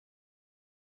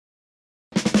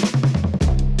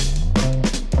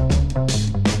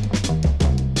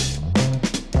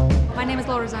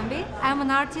I'm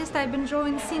an artist. I've been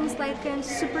drawing since like a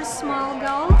super small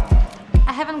girl.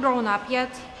 I haven't grown up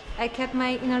yet. I kept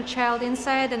my inner child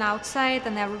inside and outside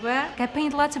and everywhere. I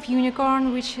paint lots of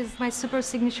unicorn, which is my super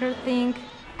signature thing.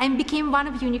 I became one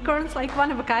of unicorns, like one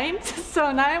of a kind.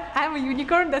 So now I'm a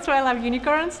unicorn. That's why I love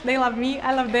unicorns. They love me.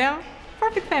 I love them.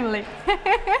 Perfect family.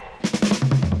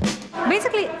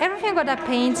 Basically, everything what I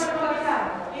paint,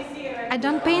 I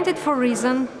don't paint it for a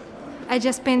reason. I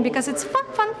just paint because it's fun,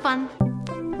 fun, fun.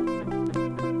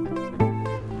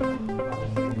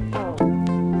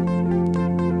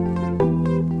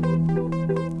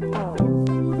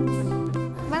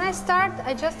 When I start,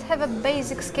 I just have a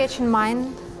basic sketch in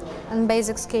mind and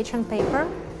basic sketch on paper.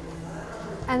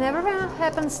 And everything that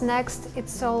happens next,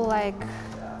 it's all like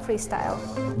freestyle.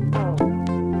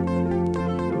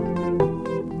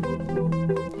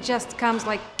 It just comes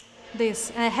like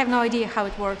this, and I have no idea how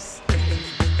it works.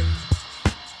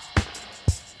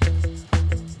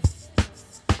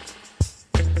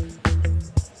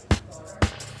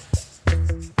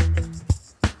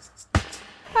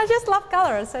 I just love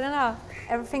colors, I don't know.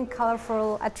 Everything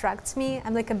colorful attracts me.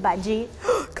 I'm like a budgie.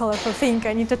 Colorful thing,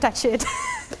 I need to touch it.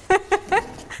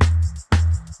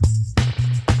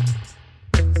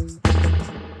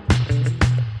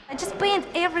 I just paint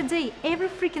every day. Every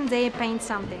freaking day I paint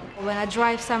something. When I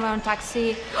drive somewhere on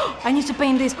taxi, I need to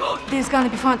paint this. This is gonna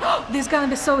be fun. This is gonna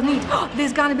be so neat. This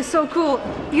is gonna be so cool.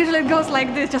 Usually it goes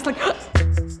like this, just like.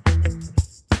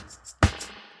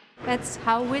 That's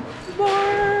how it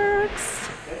works.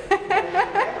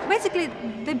 Basically,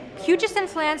 the hugest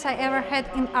influence I ever had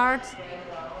in art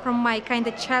from my kind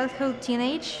of childhood,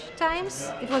 teenage times,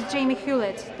 it was Jamie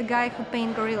Hewlett, the guy who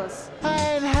painted gorillas.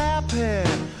 I ain't happy,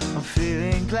 I'm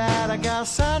feeling glad I got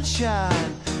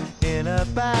sunshine in a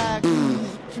bag.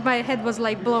 My head was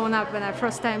like blown up when I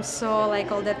first time saw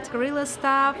like all that gorilla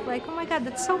stuff. Like, oh my god,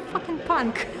 that's so fucking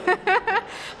punk.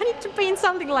 I need to paint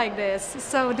something like this.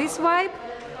 So this vibe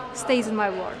stays in my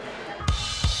work.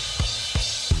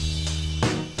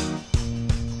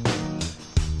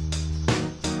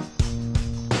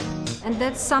 And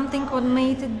that's something what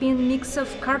made it be a mix of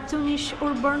cartoonish,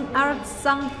 urban art,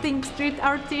 something street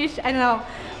artish, I don't know.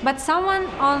 But someone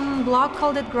on blog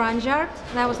called it grunge art,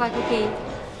 and I was like, okay,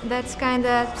 that's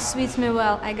kinda suits me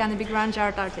well, I'm gonna be grunge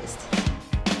art artist.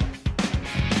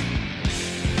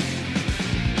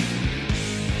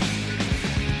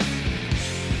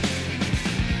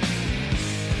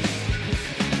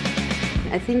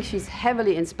 I think she's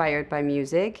heavily inspired by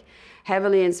music,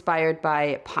 heavily inspired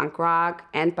by punk rock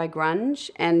and by grunge,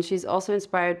 and she's also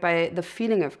inspired by the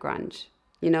feeling of grunge.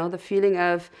 You know, the feeling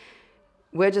of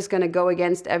we're just gonna go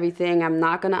against everything. I'm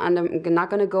not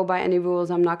gonna go by any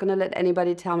rules. I'm not gonna let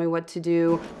anybody tell me what to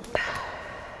do.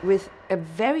 With a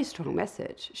very strong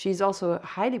message. She's also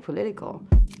highly political.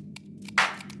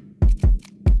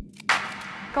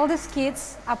 All these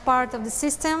kids are part of the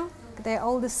system. They're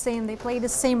all the same, they play the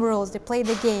same rules, they play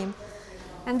the game.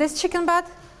 And this chicken butt,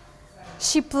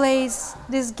 she plays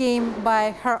this game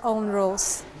by her own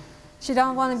rules. She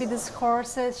don't want to be these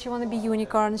horses, she want to be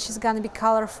unicorn, she's gonna be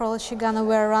colorful, she's gonna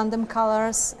wear random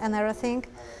colors and everything.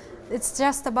 It's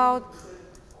just about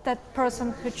that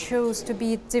person who chose to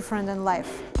be different in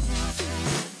life.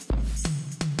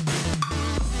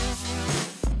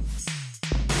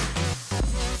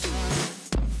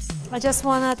 I just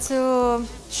wanted to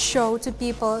show to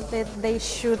people that they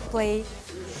should play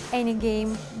any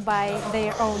game by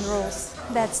their own rules.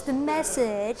 That's the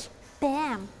message.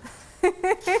 Bam!